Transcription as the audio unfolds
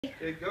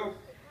There you go.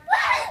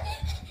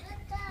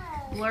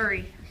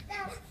 Blurry.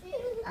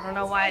 I don't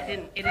know why it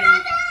didn't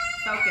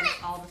focus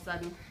all of a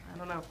sudden. I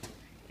don't know.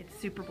 It's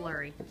super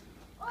blurry.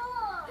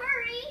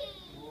 Hurry!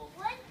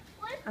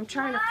 I'm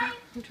trying to find.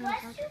 And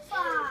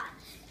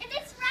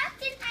it's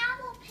wrapped in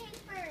owl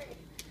paper.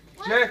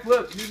 Jack,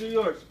 look, these are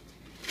yours.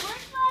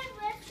 What's my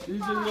rescue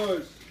These box? are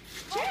yours.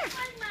 What's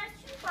my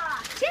rescue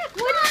box? Jack,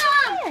 what is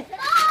it?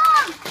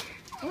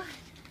 Mom!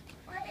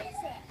 What is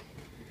it?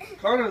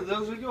 Connor,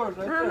 those are yours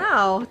right I don't there.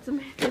 know.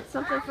 It's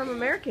something from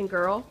American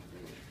Girl.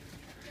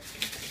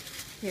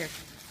 Here.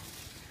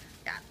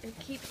 Yeah, it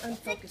keeps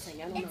unfocusing.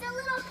 I don't know. It's a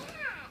little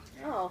cat.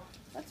 Oh,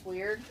 that's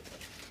weird.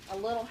 A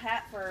little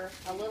hat for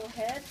a little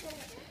head.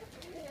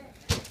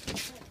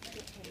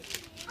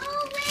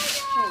 Oh,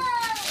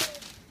 Lego!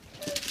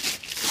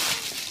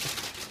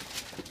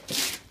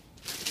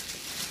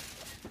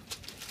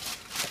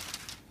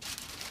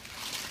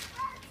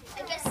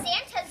 I guess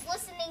Santa's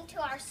listening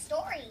to our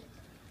story.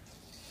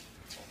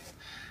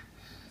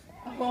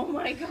 Oh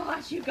my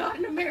gosh, you got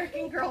an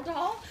American Girl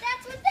doll?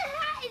 That's what the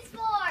hat is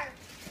for.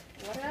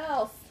 What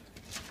else?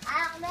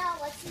 I don't know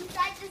what's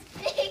inside this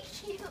big,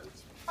 huge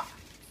box.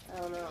 I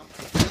don't know.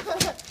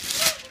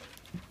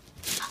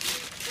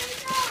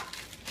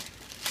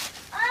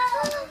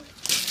 Oh,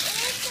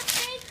 it's a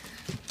big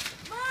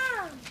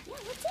Mom.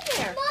 Yeah, what's in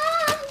there?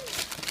 Mom.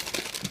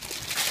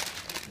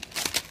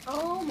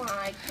 Oh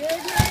my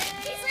goodness.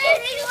 He's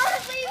raising one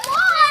of me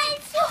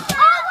boys. Oh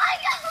my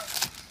God.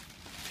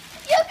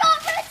 You got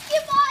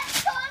rescue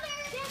bots,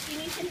 Connor. You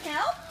need some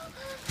help?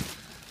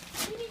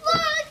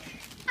 Look,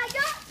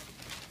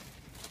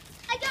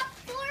 I got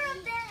 4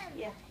 of them.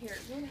 Yeah, here.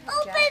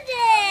 Open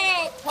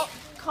it. Oh,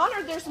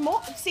 Connor, there's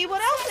more. See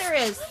what else there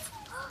is.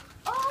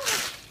 Oh,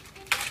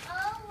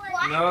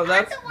 No,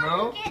 that's the one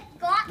no. who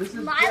got This is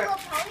My Jack. Little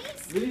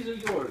Ponies. These are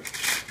yours.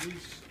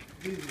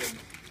 These ones.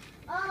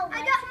 Oh, I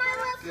got My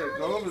Little Yeah, Ponies.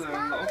 go over there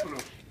and Mom. open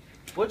them.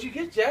 What'd you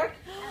get, Jack?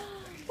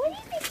 What is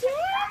it,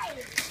 Jack?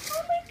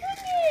 Oh my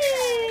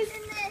goodness.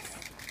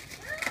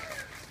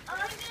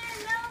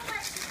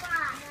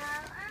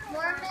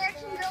 More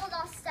American Girl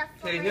doll stuff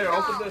for Okay, my here, doll.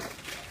 open this.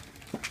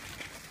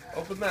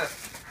 Open that.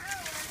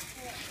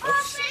 Oh,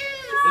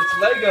 shoes! It's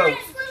Legos.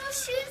 It's little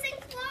shoes and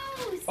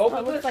clothes. Oh, Open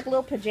it looks this. like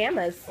little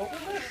pajamas. Open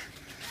this.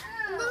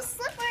 Little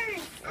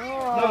slippers.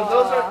 Oh. No,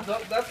 those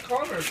are. That's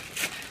Connor's.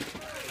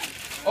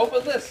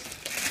 Open this.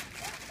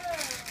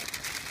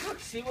 Look,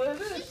 see what it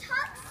She is.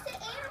 talks to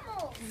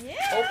animals.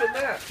 Yeah. Open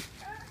that.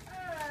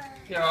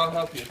 Here, I'll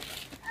help you.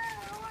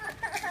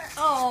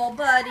 Oh,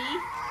 buddy.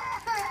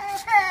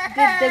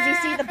 Does he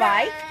see the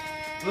bike?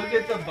 Look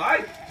at the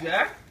bike,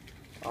 Jack.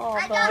 Oh,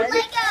 I got buddy.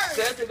 Legos.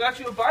 Santa got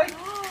you a bike.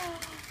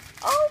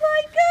 Oh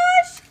my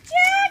gosh,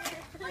 Jack.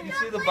 You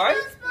see the bike?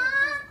 Legos,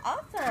 Mom.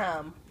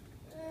 Awesome.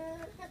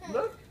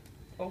 Look.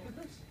 Open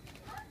this.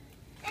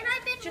 And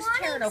I've been Just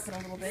wanting, tear it open a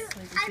little bit so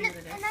you can see what it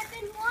and is. I've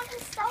been wanting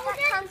stuff that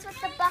comes with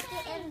the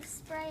bucket and the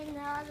spray and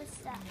the other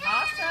stuff.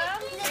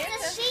 Awesome. And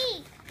it's a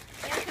sheep.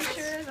 Santa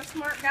sure is a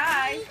smart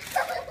guy.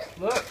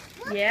 Look.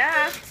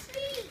 Yeah.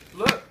 Sheep.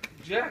 Look.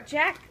 Jack.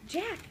 Jack. I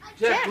Jack,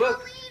 can't look.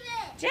 believe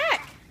it.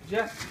 Jack.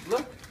 Jack.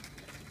 Look.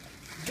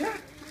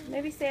 Jack.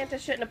 Maybe Santa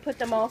shouldn't have put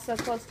them all so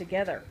close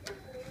together.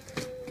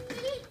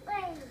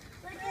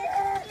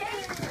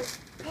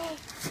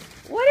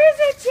 What is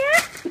it,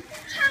 Jack? It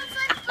comes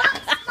with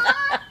books,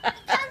 Mom. It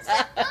comes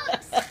with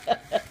books.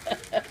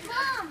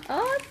 Mom.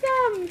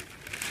 Awesome.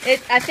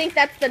 I think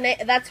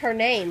that's her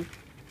name,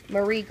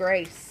 Marie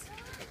Grace.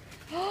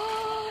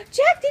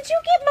 Jack, did you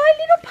get My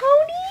Little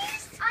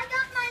Ponies? I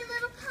got My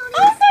Little Ponies.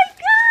 Oh my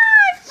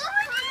gosh! Look,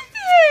 What Connor. is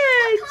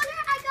it?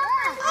 Connor, I got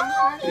My Little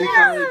Oh, Can you Ponies.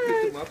 finally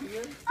pick them up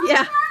again?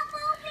 Yeah.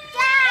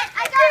 Dad,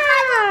 I got My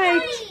Little Right.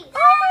 Ponies.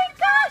 Oh my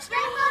gosh!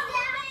 Rainbow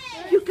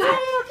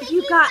Dash. You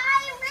got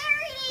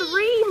Rarity.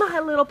 3 My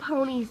Little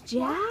Ponies,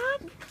 Jack.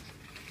 Like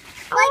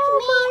Oh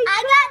me, my I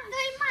got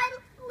 3 My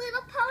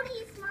Little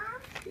Ponies,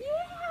 Mom.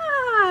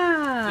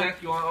 Yeah. Jack,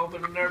 you want to open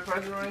another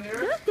present right here?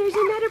 Look, there's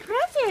another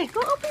present.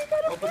 Go open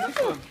another Open this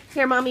present. one.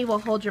 Here, Mommy will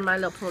hold your My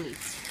Little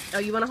Ponies. Oh,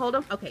 you want to hold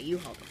them? Okay, you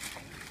hold them.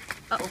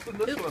 Open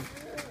this one.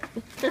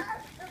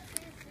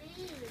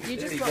 You There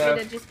just you want go.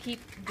 me to just keep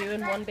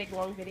doing one big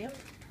long video?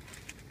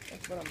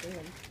 That's what I'm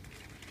doing.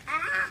 I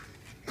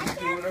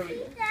Do whatever you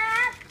can't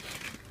that.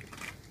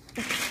 I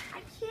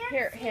can't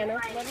Here, see Hannah,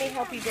 my let me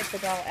help you get the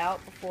doll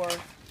out before. I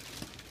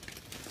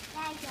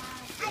got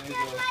There you My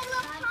go.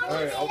 Little Ponies. All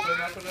right,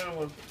 open up another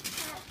one.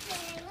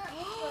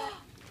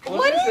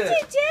 What is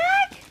it,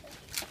 Jack?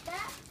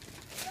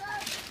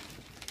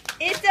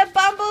 It's a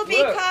Bumblebee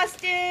Look.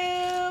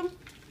 costume.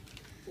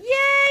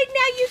 Yay,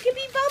 now you can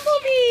be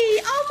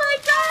Bumblebee. Oh my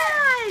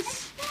gosh.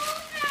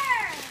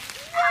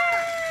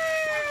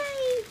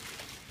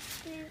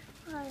 Yay.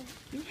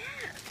 Yeah.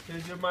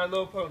 Here's your My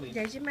Little Pony.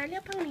 There's your My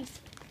Little Ponies.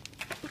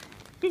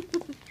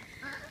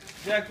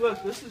 Jack,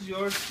 look, this is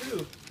yours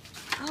too.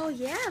 Oh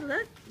yeah,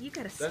 look, you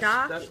got a That's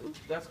stocking.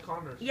 that's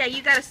Connor's. Yeah,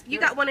 you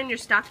got one in your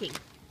stocking.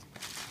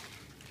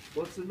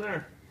 What's in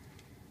there?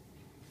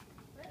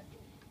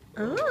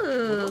 Ooh.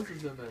 What else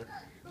is in there?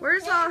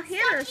 Where's all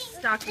Hannah's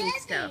stocking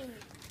stuff?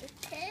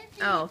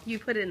 Oh, you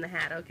put it in the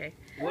hat. Okay.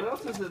 What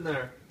else is in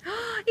there?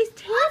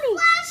 It's Tanny.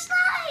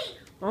 Flashlight.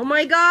 Oh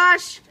my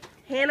gosh.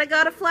 Hannah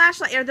got a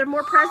flashlight. Are there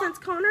more presents,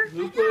 Connor?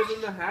 Who put it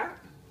in the hat?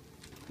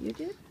 You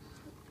did?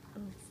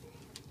 Oh,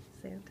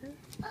 Santa?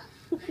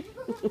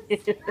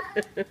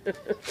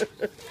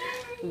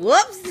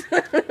 Whoops.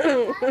 I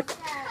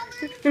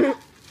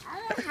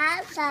don't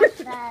have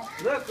flashlight.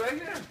 Look, right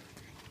here.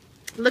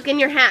 Look in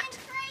your hat.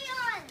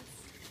 Crayons.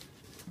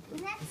 And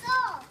that's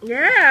all.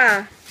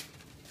 Yeah.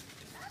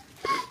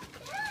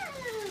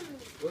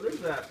 What is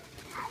that?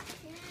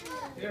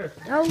 Here.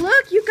 Oh,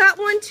 look. You got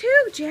one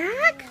too,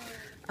 Jack.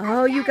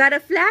 Oh, you got a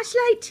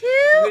flashlight too?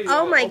 Here you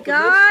Oh go. my Open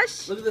gosh.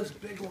 this. Look at this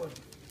big one.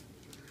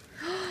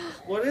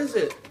 What is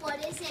it?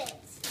 What is it?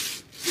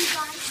 You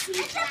guys see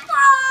it's a farm!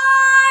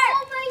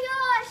 Oh my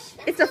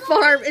gosh! It's a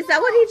farm. Is that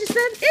what he just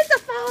said? It's a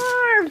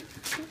farm.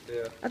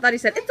 Yeah. I thought he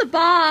said, it's a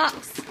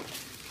box.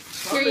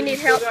 Here, you need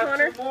still help, got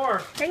Connor? 2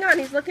 more. Hang on,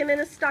 he's looking in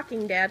his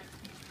stocking, Dad.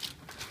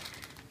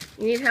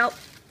 You need help,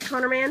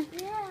 Connor man?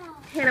 Yeah.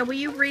 Hannah, will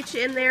you reach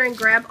in there and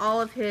grab all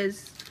of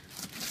his...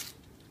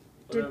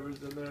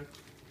 Whatever's in there.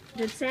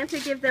 Did Santa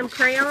give them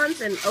crayons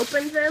and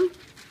opened them?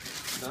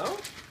 No?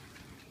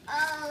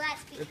 Oh,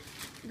 that's because...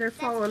 They're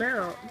falling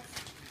out.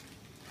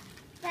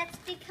 That's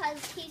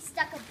because he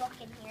stuck a book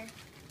in here.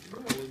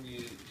 When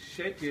you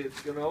shake it,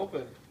 it's gonna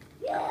open.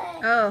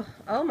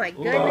 Oh my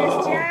goodness,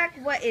 Whoa. Jack.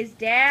 What is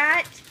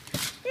that?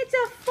 It's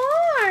a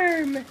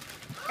farm.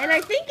 And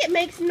I think it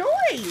makes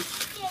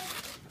noise.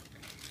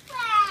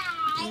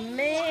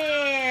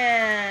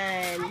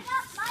 Man. I got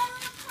My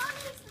Little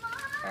Ponies, Mom.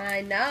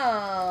 I know.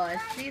 I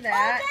see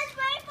that. Oh, there's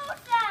Rainbow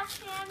Dash,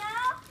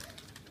 Hannah.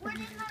 Where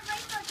did my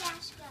Rainbow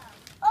Dash go?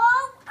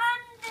 Oh,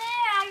 I'm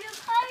there. You're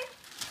close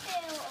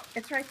to.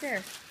 It's right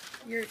there.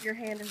 Your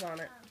hand is on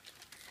it.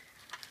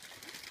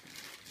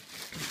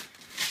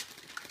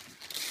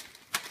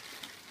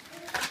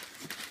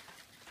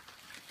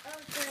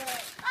 Okay.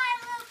 My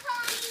Little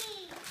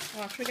Pony.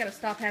 Gosh, we gotta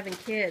stop having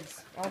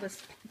kids. All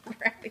this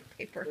wrapping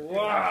paper.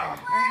 Wow.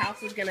 Our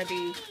house is gonna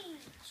be...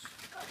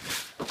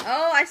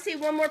 Oh, I see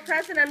one more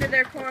present under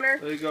there, Connor.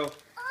 There you go.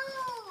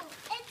 Oh,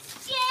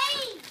 it's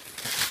Chase.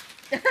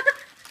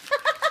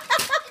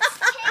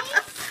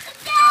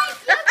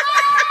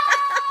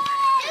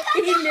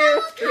 He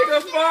knew. It's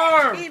a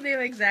farm. He knew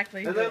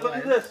exactly who And then it look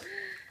at was. this.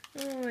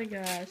 Oh my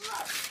gosh.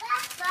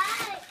 That's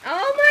right.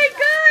 Oh my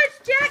gosh,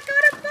 Jack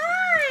got a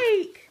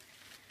bike.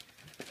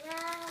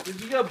 Yeah.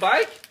 Did you get a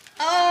bike?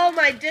 Oh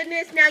my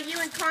goodness, now you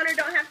and Connor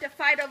don't have to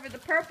fight over the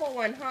purple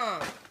one,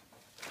 huh?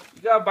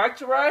 You got a bike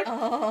to ride?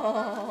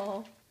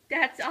 Oh,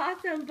 that's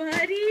awesome,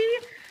 buddy.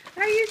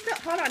 Are you so...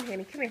 Hold on,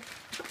 Hanny, come here.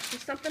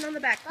 There's something on the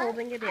back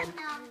holding it in.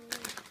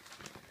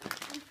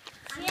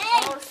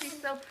 Oh,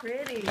 she's so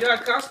pretty. You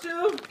got a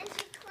costume?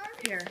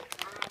 Here.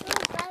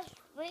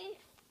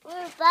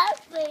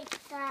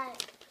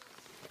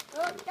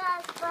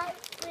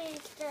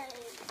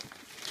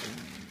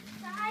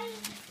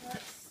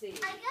 Let's see. I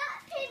got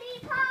Penny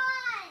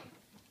Pie.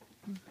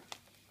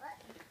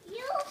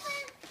 You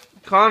open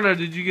Connor,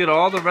 did you get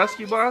all the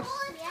rescue bots?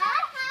 your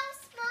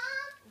house,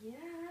 Mom. Yeah,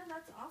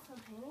 that's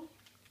awesome, Hanny.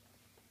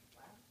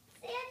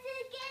 Santa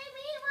gave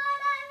me what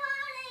I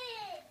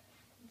wanted.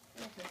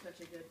 Santa's such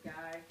a good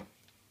guy.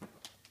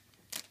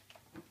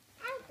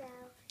 Hello.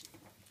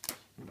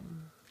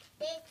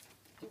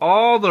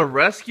 All the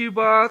rescue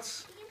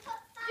bots?